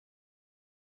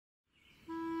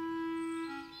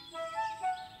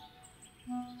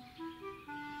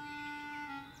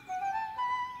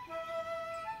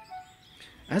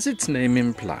As its name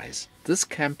implies, this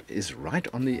camp is right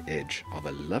on the edge of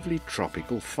a lovely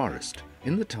tropical forest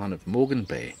in the town of Morgan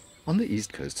Bay on the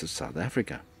east coast of South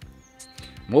Africa.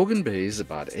 Morgan Bay is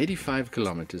about 85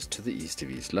 kilometers to the east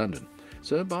of East London,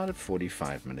 so about a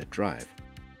 45-minute drive.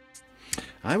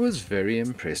 I was very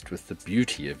impressed with the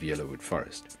beauty of Yellowwood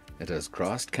Forest. It has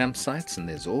grassed campsites and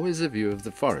there's always a view of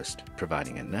the forest,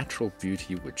 providing a natural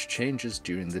beauty which changes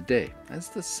during the day as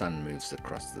the sun moves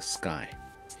across the sky.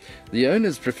 The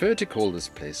owners prefer to call this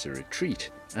place a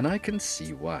retreat, and I can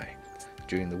see why.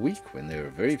 During the week, when there are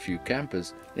very few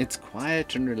campers, it's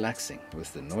quiet and relaxing,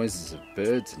 with the noises of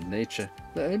birds and nature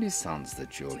the only sounds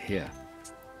that you'll hear.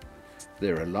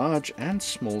 There are large and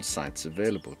small sites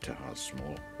available to house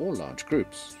small or large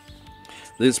groups.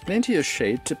 There's plenty of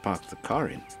shade to park the car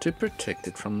in to protect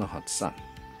it from the hot sun.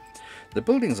 The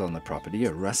buildings on the property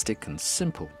are rustic and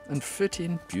simple and fit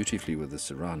in beautifully with the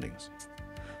surroundings.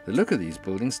 The look of these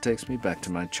buildings takes me back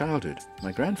to my childhood.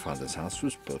 My grandfather's house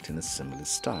was built in a similar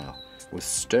style, with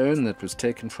stone that was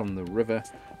taken from the river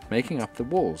making up the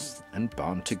walls and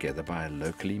bound together by a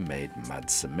locally made mud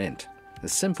cement. A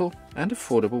simple and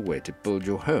affordable way to build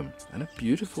your home and a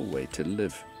beautiful way to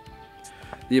live.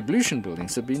 The ablution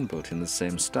buildings have been built in the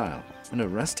same style and are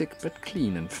rustic but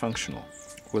clean and functional,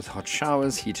 with hot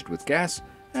showers heated with gas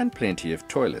and plenty of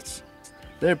toilets.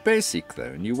 They're basic though,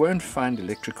 and you won't find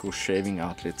electrical shaving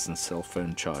outlets and cell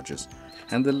phone chargers,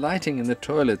 and the lighting in the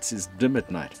toilets is dim at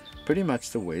night, pretty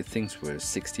much the way things were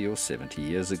 60 or 70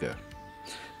 years ago.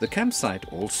 The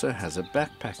campsite also has a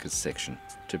backpackers section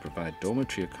to provide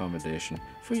dormitory accommodation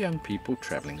for young people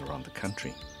traveling around the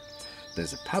country.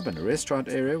 There's a pub and a restaurant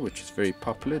area which is very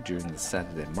popular during the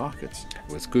Saturday markets,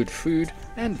 with good food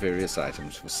and various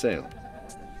items for sale.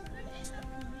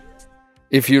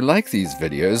 If you like these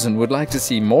videos and would like to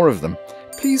see more of them,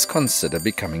 please consider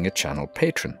becoming a channel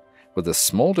patron with a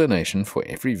small donation for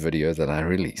every video that I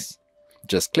release.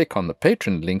 Just click on the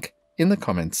patron link in the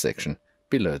comments section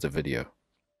below the video.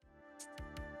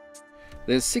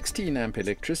 There's 16 amp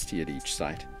electricity at each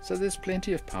site, so there's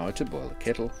plenty of power to boil the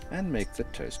kettle and make the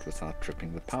toast without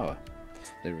tripping the power.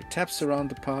 There are taps around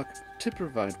the park to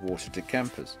provide water to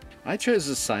campers. I chose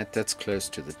a site that's close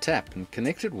to the tap and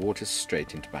connected water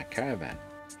straight into my caravan.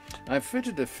 I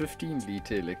fitted a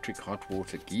 15-litre electric hot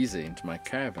water geyser into my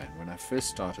caravan when I first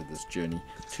started this journey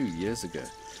 2 years ago,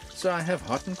 so I have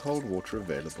hot and cold water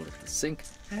available at the sink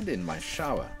and in my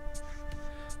shower.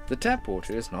 The tap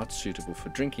water is not suitable for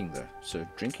drinking though, so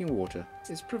drinking water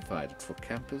is provided for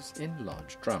campers in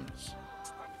large drums.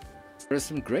 There are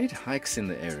some great hikes in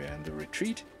the area, and the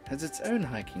retreat has its own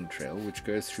hiking trail which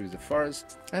goes through the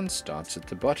forest and starts at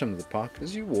the bottom of the park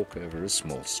as you walk over a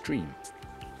small stream.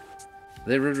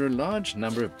 There are a large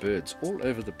number of birds all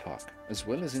over the park as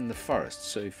well as in the forest,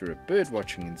 so if you're a bird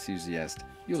watching enthusiast,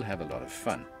 you'll have a lot of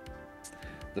fun.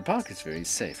 The park is very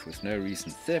safe with no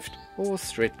recent theft or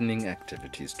threatening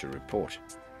activities to report.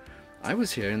 I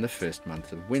was here in the first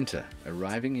month of winter,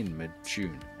 arriving in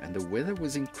mid-June, and the weather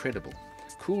was incredible.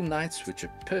 Cool nights which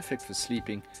are perfect for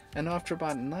sleeping, and after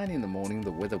about 9 in the morning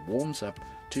the weather warms up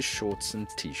to shorts and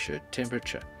t-shirt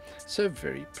temperature, so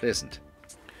very pleasant.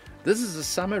 This is a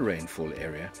summer rainfall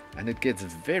area and it gets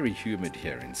very humid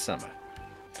here in summer.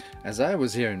 As I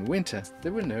was here in winter,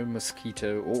 there were no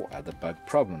mosquito or other bug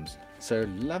problems, so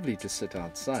lovely to sit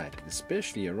outside,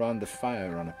 especially around the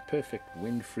fire on a perfect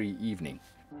wind-free evening.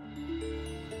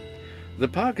 The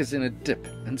park is in a dip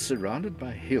and surrounded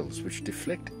by hills which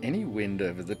deflect any wind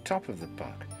over the top of the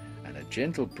park, and a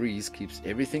gentle breeze keeps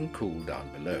everything cool down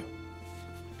below.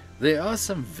 There are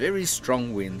some very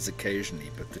strong winds occasionally,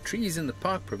 but the trees in the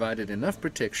park provided enough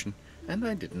protection and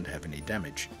I didn't have any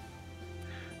damage.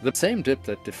 The same dip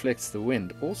that deflects the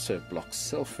wind also blocks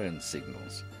cell phone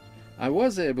signals. I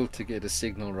was able to get a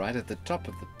signal right at the top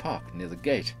of the park near the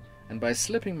gate, and by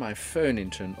slipping my phone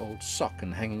into an old sock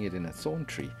and hanging it in a thorn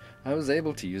tree, I was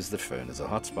able to use the phone as a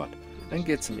hotspot and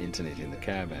get some internet in the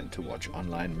caravan to watch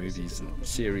online movies and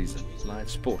series and live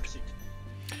sport.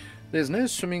 There's no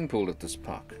swimming pool at this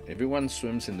park. Everyone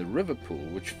swims in the river pool,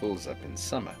 which fills up in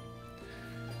summer.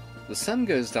 The sun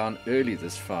goes down early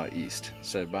this far east,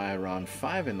 so by around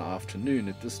 5 in the afternoon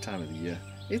at this time of the year,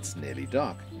 it's nearly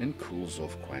dark and cools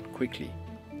off quite quickly.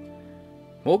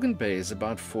 Morgan Bay is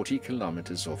about 40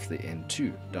 kilometers off the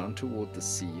N2, down toward the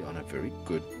sea on a very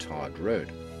good tarred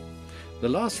road. The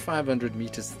last 500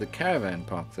 meters to the caravan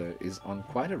park, though, is on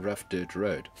quite a rough dirt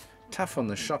road, tough on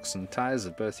the shocks and tires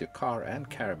of both your car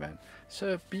and caravan,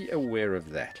 so be aware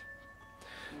of that.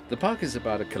 The park is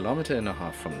about 1.5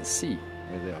 kilometers from the sea,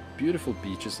 where there are beautiful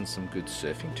beaches and some good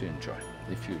surfing to enjoy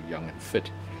if you're young and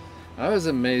fit. I was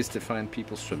amazed to find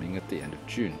people swimming at the end of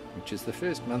June, which is the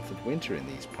first month of winter in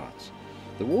these parts.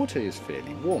 The water is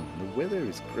fairly warm and the weather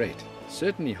is great,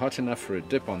 certainly hot enough for a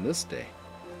dip on this day.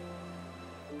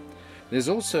 There's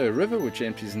also a river which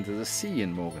empties into the sea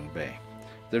in Morgan Bay.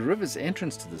 The river's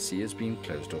entrance to the sea has been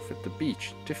closed off at the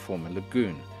beach to form a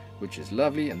lagoon, which is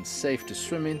lovely and safe to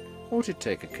swim in, or to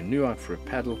take a canoe out for a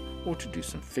paddle, or to do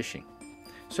some fishing.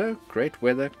 So great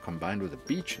weather combined with a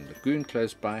beach and lagoon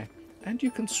close by, and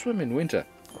you can swim in winter.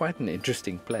 Quite an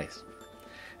interesting place.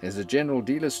 There's a general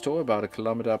dealer store about a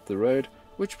kilometre up the road,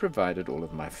 which provided all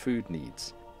of my food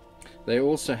needs. They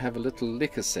also have a little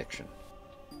liquor section.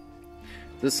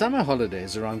 The summer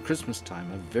holidays around Christmas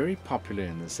time are very popular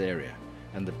in this area,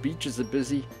 and the beaches are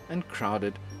busy and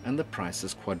crowded, and the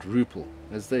prices quadruple,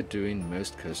 as they do in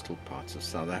most coastal parts of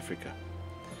South Africa.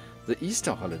 The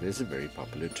Easter holidays are very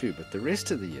popular too, but the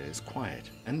rest of the year is quiet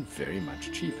and very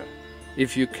much cheaper.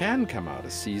 If you can come out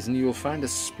of season, you'll find a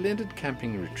splendid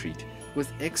camping retreat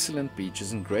with excellent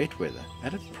beaches and great weather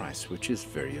at a price which is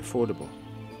very affordable.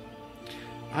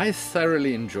 I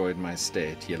thoroughly enjoyed my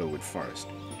stay at Yellowwood Forest.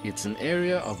 It's an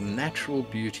area of natural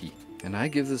beauty, and I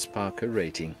give this park a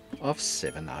rating of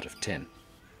 7 out of 10.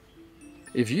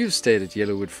 If you've stayed at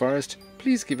Yellowwood Forest,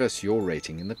 please give us your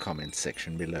rating in the comments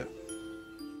section below.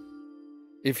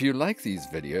 If you like these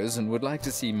videos and would like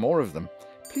to see more of them,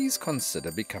 please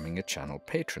consider becoming a channel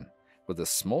patron with a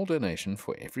small donation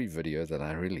for every video that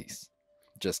I release.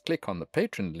 Just click on the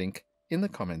patron link in the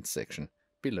comments section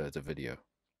below the video.